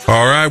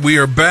All right, we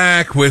are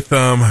back with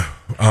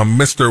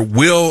Mr.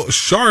 Will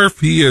Scharf.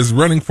 He is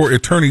running for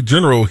Attorney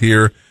General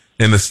here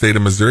in the state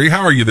of Missouri.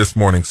 How are you this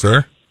morning,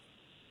 sir?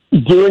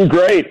 Doing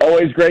great.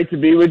 Always great to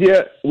be with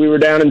you. We were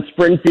down in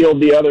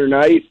Springfield the other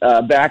night,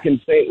 back in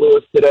St.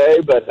 Louis today,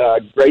 but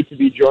great to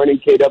be joining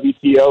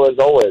KWTO as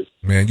always.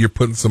 Man, you're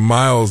putting some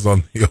miles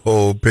on the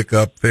old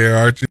pickup there,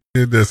 aren't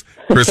you? Just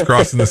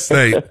crisscrossing the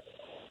state.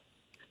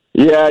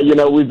 Yeah,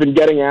 we've been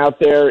getting out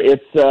there.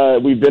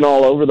 We've been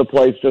all over the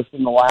place just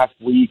in the last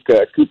week.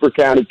 Cooper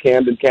County,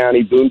 Camden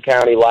County, Boone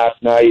County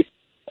last night,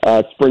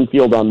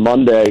 Springfield on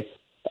Monday.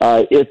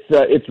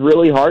 It's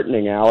really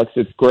heartening, Alex.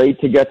 It's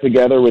great to get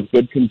together with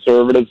good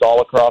conservatives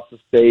all across the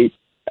state.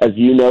 As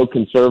you know,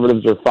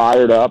 conservatives are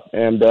fired up,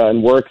 and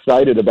we're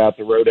excited about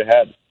the road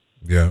ahead.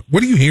 Yeah.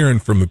 What are you hearing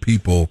from the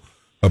people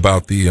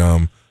about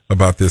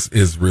about this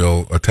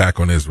Israel attack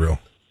on Israel?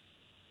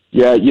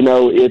 Yeah,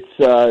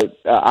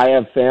 I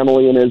have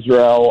family in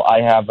Israel.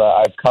 I have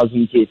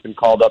cousins who've been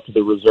called up to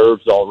the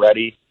reserves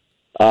already.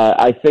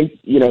 I think,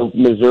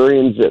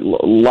 Missourians,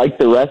 like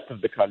the rest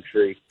of the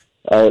country,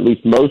 or at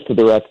least most of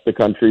the rest of the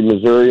country,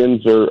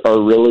 Missourians are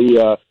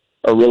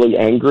really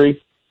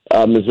angry.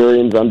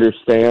 Missourians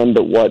understand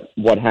that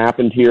what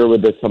happened here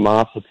with this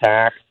Hamas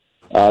attack,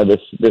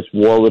 this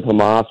war with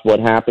Hamas, what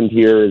happened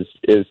here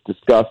is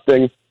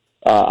disgusting.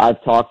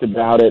 I've talked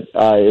about it.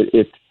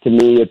 To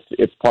me,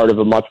 it's part of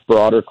a much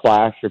broader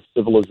clash of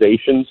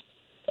civilizations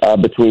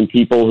between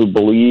people who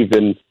believe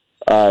in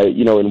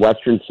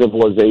Western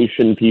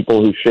civilization,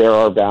 people who share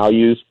our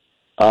values,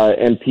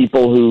 and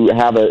people who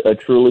have a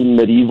truly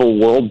medieval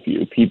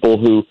worldview, people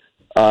who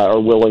are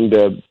willing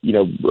to,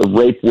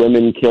 rape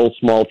women, kill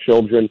small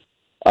children.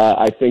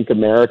 I think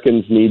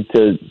Americans need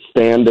to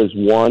stand as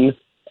one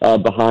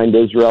behind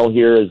Israel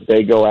here as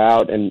they go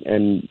out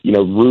and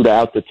root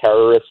out the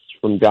terrorists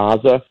from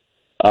Gaza.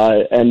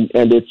 And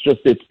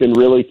it's been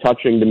really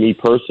touching to me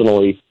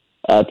personally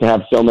to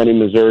have so many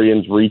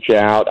Missourians reach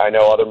out. I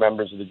know other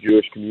members of the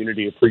Jewish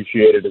community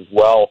appreciate it as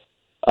well.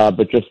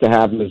 But just to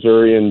have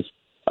Missourians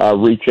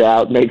reach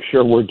out, make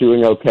sure we're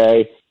doing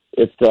okay.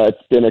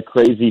 It's been a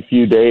crazy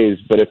few days,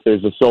 but if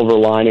there's a silver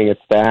lining,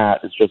 it's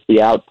that. It's just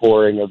the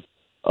outpouring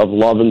of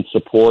love and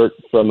support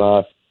from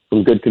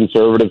good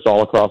conservatives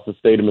all across the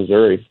state of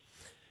Missouri.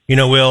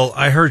 Will,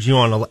 I heard you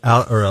on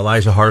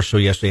Elijah Harsh show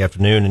yesterday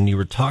afternoon, and you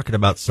were talking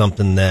about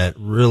something that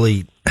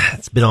really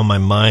it's been on my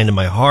mind and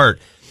my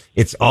heart.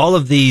 It's all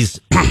of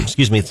these,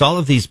 it's all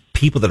of these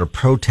people that are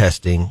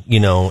protesting,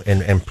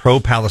 and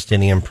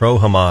pro-Palestinian,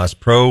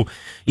 pro-Hamas,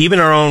 even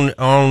our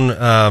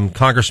own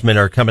congressmen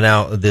are coming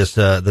out of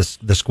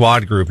the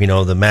squad group,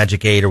 the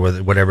Magic Eight or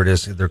whatever it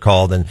is they're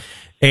called,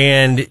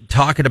 and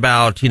talking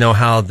about,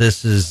 how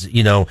this is,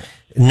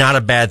 not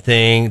a bad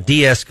thing,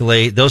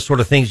 de-escalate, those sort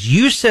of things.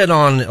 You said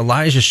on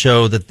Elijah's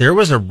show that there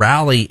was a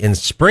rally in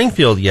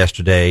Springfield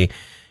yesterday.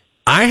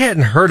 I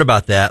hadn't heard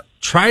about that.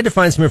 Tried to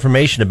find some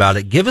information about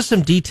it. Give us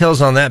some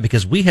details on that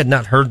because we had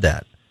not heard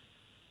that.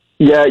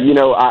 Yeah,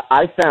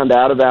 I found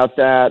out about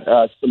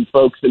that. Some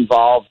folks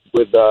involved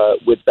with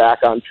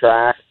Back on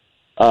Track,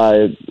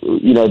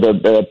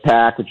 the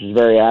PAC, which is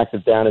very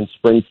active down in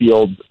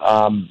Springfield,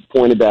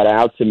 pointed that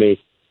out to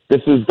me.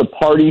 This is the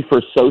Party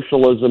for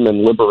Socialism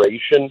and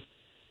Liberation.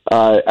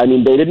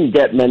 They didn't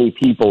get many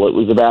people. It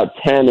was about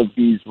 10 of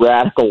these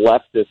radical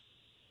leftists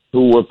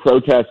who were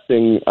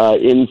protesting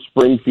in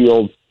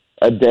Springfield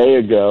a day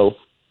ago,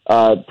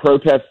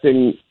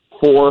 protesting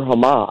for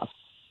Hamas,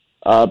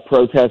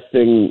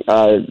 protesting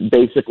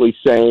basically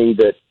saying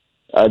that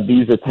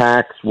these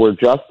attacks were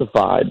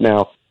justified.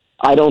 Now,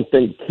 I don't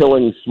think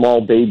killing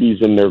small babies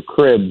in their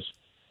cribs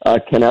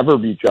can ever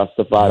be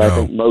justified. No. I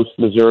think most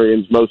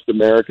Missourians, most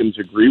Americans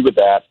agree with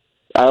that.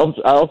 I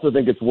also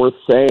think it's worth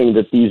saying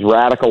that these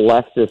radical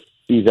leftists,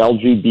 these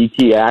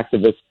LGBT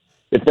activists,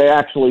 if they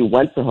actually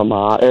went to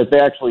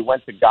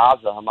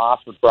Gaza, Hamas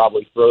would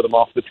probably throw them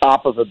off the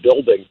top of a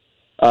building.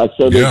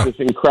 So there's this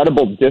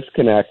incredible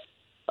disconnect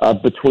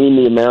between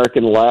the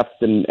American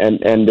left and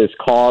this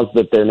cause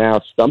that they're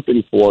now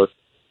stumping for.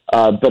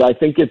 But I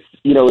think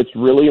it's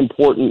really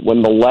important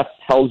when the left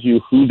tells you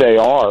who they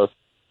are,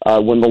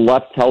 when the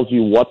left tells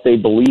you what they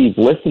believe,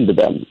 listen to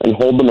them and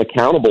hold them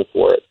accountable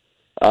for it.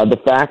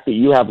 The fact that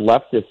you have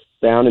leftists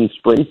down in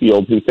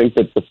Springfield who think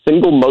that the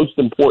single most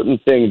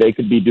important thing they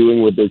could be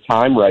doing with their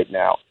time right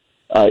now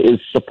is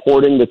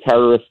supporting the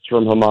terrorists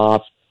from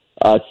Hamas,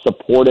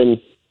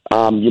 supporting,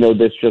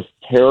 this just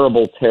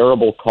terrible,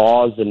 terrible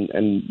cause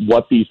and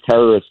what these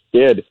terrorists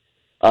did.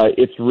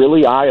 It's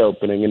really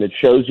eye-opening, and it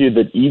shows you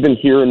that even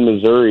here in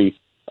Missouri,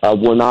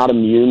 we're not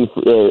immune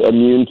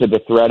to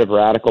the threat of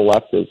radical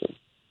leftism.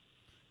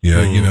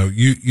 Yeah,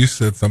 you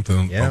said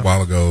something a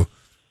while ago.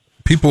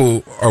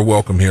 People are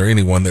welcome here.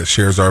 Anyone that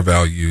shares our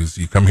values.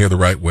 You come here the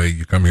right way.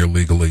 You come here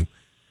legally.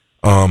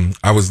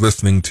 I was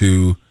listening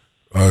to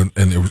an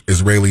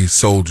Israeli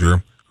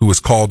soldier who was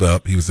called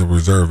up. He was a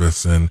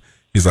reservist, and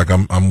he's like,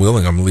 I'm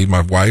willing. I'm going to leave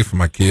my wife and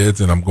my kids,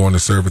 and I'm going to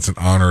serve. It's an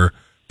honor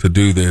to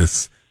do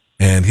this.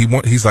 And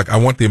he's like, I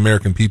want the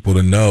American people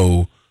to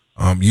know,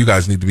 you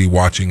guys need to be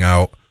watching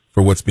out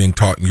for what's being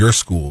taught in your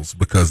schools,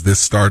 because this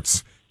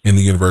starts in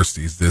the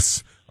universities,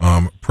 this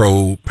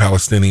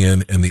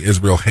pro-Palestinian and the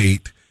Israel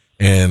hate,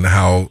 and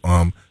how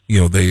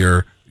they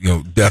are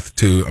death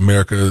to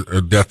America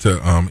or death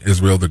to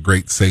Israel, the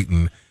great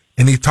Satan.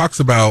 And he talks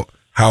about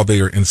how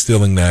they are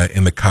instilling that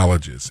in the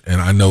colleges.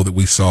 And I know that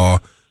we saw,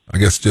 I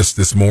guess just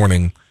this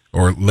morning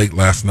or late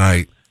last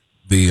night,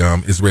 the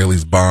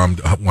Israelis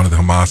bombed one of the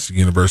Hamas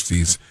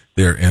universities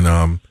there in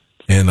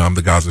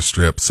the Gaza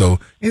Strip. So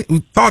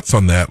thoughts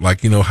on that?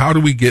 Like, how do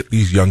we get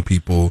these young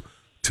people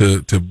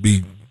to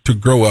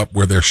grow up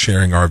where they're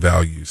sharing our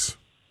values?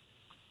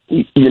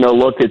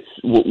 Look,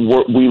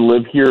 we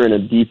live here in a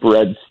deep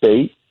red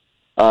state,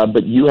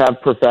 but you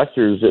have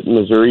professors at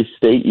Missouri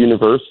State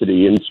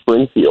University in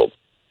Springfield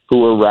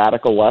who are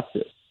radical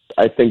leftists.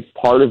 I think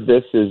part of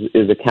this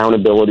is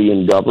accountability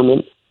in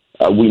government.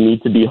 We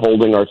need to be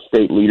holding our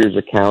state leaders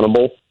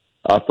accountable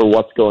for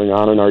what's going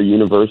on in our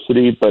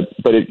university, but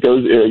it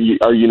goes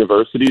our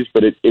universities.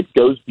 But it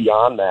goes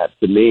beyond that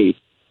to me.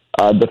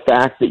 The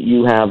fact that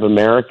you have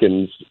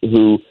Americans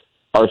who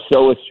are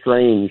so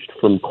estranged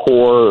from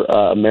core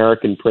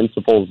American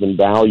principles and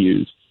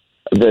values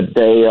that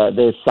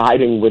they're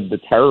siding with the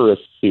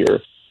terrorists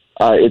here.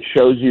 It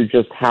shows you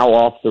just how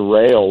off the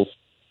rails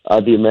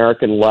the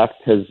American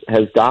left has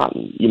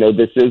gotten.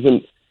 This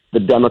isn't the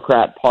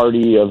Democrat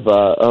Party of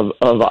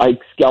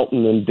Ike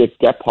Skelton and Dick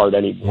Gephardt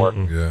anymore.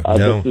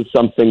 No. This is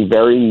something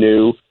very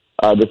new.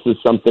 This is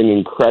something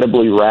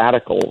incredibly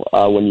radical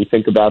when you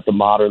think about the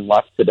modern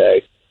left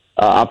today.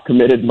 I've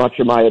committed much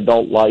of my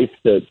adult life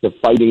to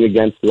fighting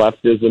against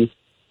leftism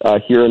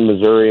here in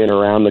Missouri and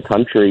around the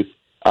country.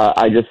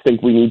 I just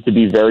think we need to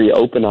be very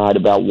open-eyed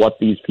about what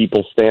these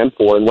people stand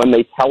for. And when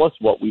they tell us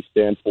what we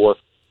stand for,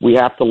 we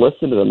have to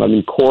listen to them. I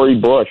mean, Cori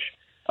Bush,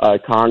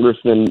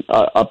 congressman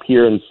up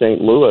here in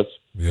St. Louis,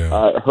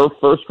 her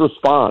first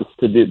response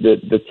to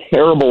the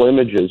terrible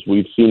images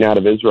we've seen out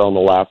of Israel in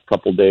the last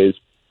couple of days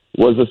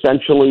was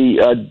essentially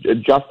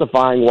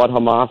justifying what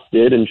Hamas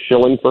did and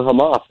shilling for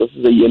Hamas. This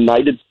is a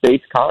United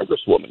States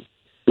congresswoman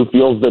who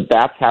feels that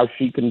that's how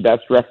she can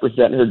best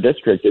represent her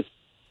district.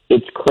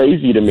 It's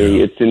crazy to me.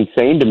 Yeah. It's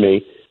insane to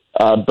me.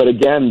 But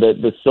again,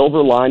 the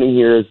silver lining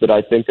here is that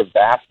I think a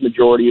vast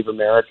majority of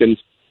Americans,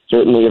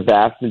 certainly a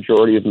vast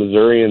majority of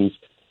Missourians,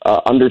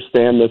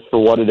 understand this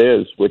for what it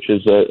is, which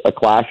is a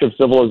clash of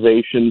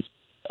civilizations,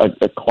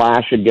 a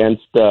clash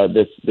against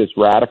this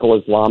radical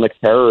Islamic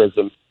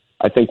terrorism.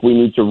 I think we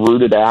need to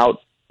root it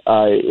out.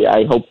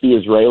 I hope the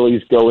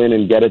Israelis go in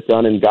and get it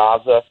done in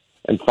Gaza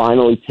and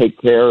finally take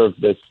care of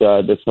this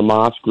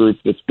Hamas group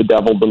that's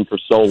bedeviled them for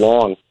so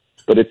long.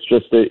 But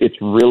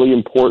it's really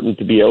important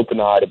to be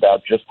open-eyed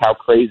about just how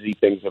crazy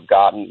things have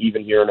gotten,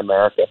 even here in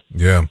America.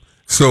 Yeah.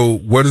 So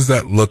what does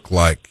that look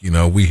like?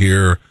 We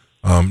hear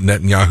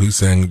Netanyahu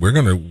saying, we're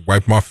going to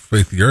wipe them off the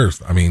face of the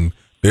earth. I mean,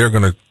 they're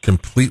going to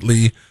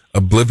completely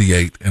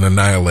obliviate and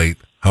annihilate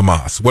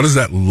Hamas. What does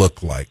that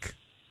look like?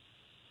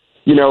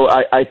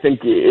 I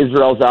think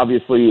Israel's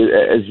obviously,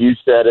 as you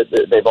said,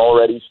 they've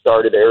already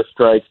started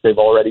airstrikes. They've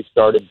already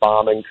started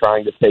bombing,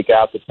 trying to take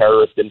out the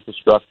terrorist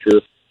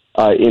infrastructure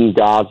in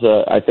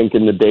Gaza. I think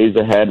in the days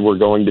ahead, we're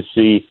going to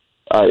see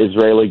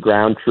Israeli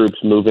ground troops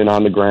move in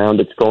on the ground.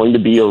 It's going to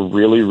be a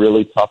really,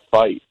 really tough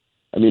fight.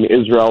 I mean,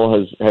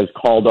 Israel has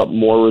called up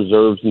more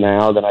reserves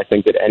now than I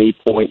think at any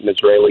point in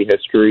Israeli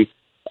history.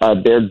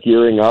 They're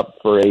gearing up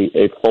for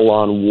a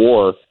full-on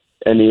war.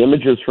 And the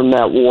images from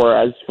that war,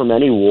 as from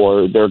any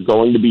war, they're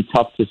going to be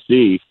tough to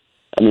see.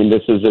 I mean,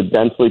 this is a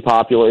densely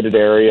populated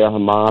area.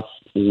 Hamas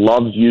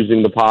loves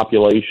using the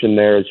population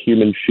there as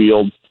human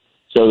shields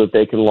so that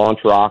they can launch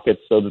rockets,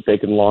 so that they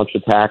can launch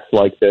attacks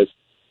like this.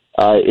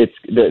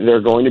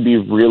 They're going to be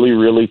really,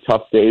 really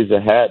tough days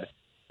ahead.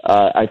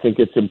 I think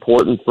it's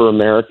important for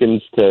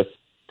Americans to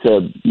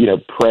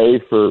pray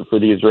for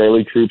the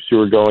Israeli troops who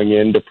are going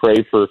in, to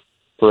pray for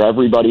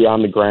everybody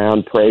on the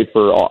ground, pray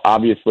for,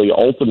 obviously,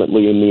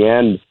 ultimately, in the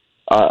end,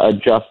 a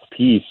just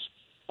peace.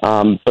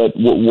 But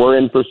we're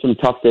in for some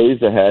tough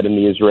days ahead, and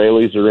the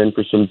Israelis are in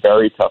for some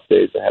very tough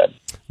days ahead.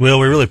 Will,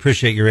 we really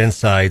appreciate your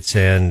insights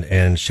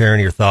and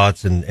sharing your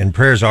thoughts, and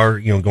prayers are,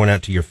 going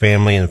out to your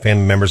family and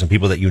family members and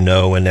people that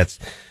and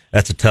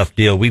that's a tough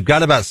deal. We've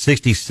got about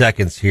 60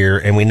 seconds here,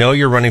 and we know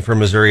you're running for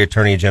Missouri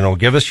Attorney General.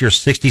 Give us your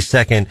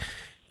 60-second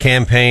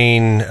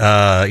campaign.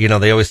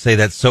 They always say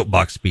that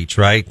soapbox speech,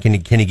 right? Can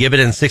you give it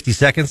in 60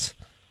 seconds?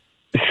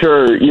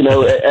 Sure.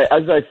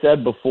 As I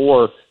said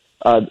before,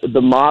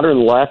 the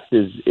modern left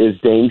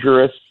is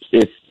dangerous.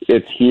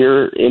 It's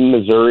here in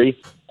Missouri.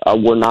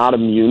 We're not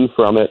immune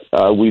from it.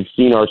 We've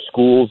seen our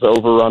schools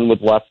overrun with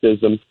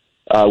leftism.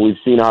 We've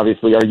seen,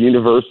 obviously, our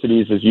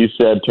universities, as you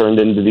said, turned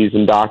into these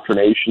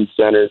indoctrination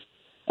centers.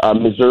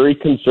 Missouri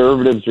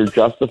conservatives are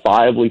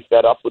justifiably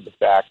fed up with the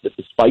fact that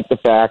despite the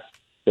fact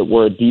that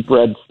we're a deep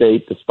red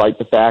state, despite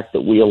the fact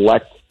that we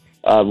elect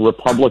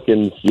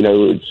Republicans,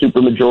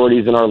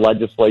 supermajorities in our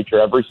legislature,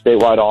 every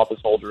statewide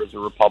office holder is a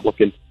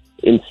Republican.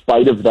 In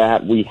spite of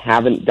that, we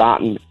haven't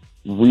gotten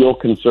real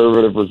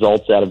conservative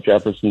results out of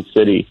Jefferson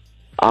City.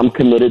 I'm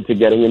committed to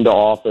getting into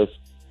office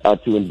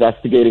to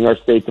investigating our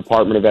State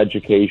Department of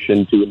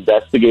Education, to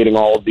investigating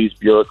all of these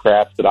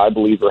bureaucrats that I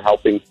believe are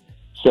helping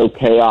sow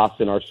chaos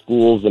in our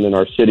schools and in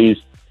our cities.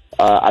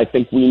 I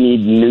think we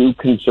need new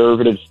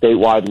conservative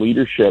statewide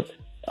leadership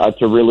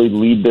to really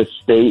lead this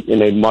state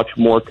in a much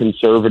more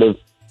conservative,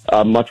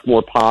 much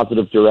more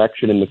positive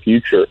direction in the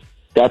future.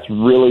 That's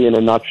really, in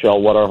a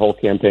nutshell, what our whole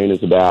campaign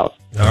is about.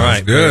 All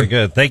right. Good. Very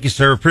good. Thank you,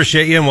 sir.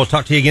 Appreciate you, and we'll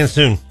talk to you again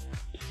soon.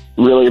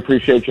 Really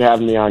appreciate you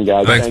having me on,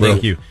 guys.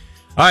 Thank you.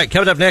 All right,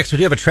 coming up next, we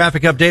do have a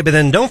traffic update, but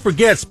then don't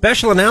forget,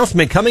 special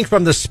announcement coming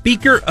from the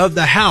Speaker of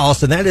the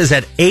House, and that is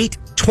at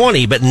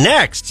 8:20. But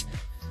next,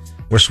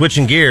 we're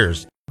switching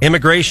gears.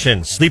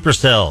 Immigration, sleeper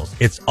cells,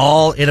 it's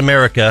all in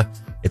America.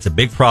 It's a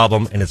big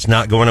problem, and it's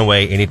not going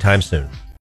away anytime soon.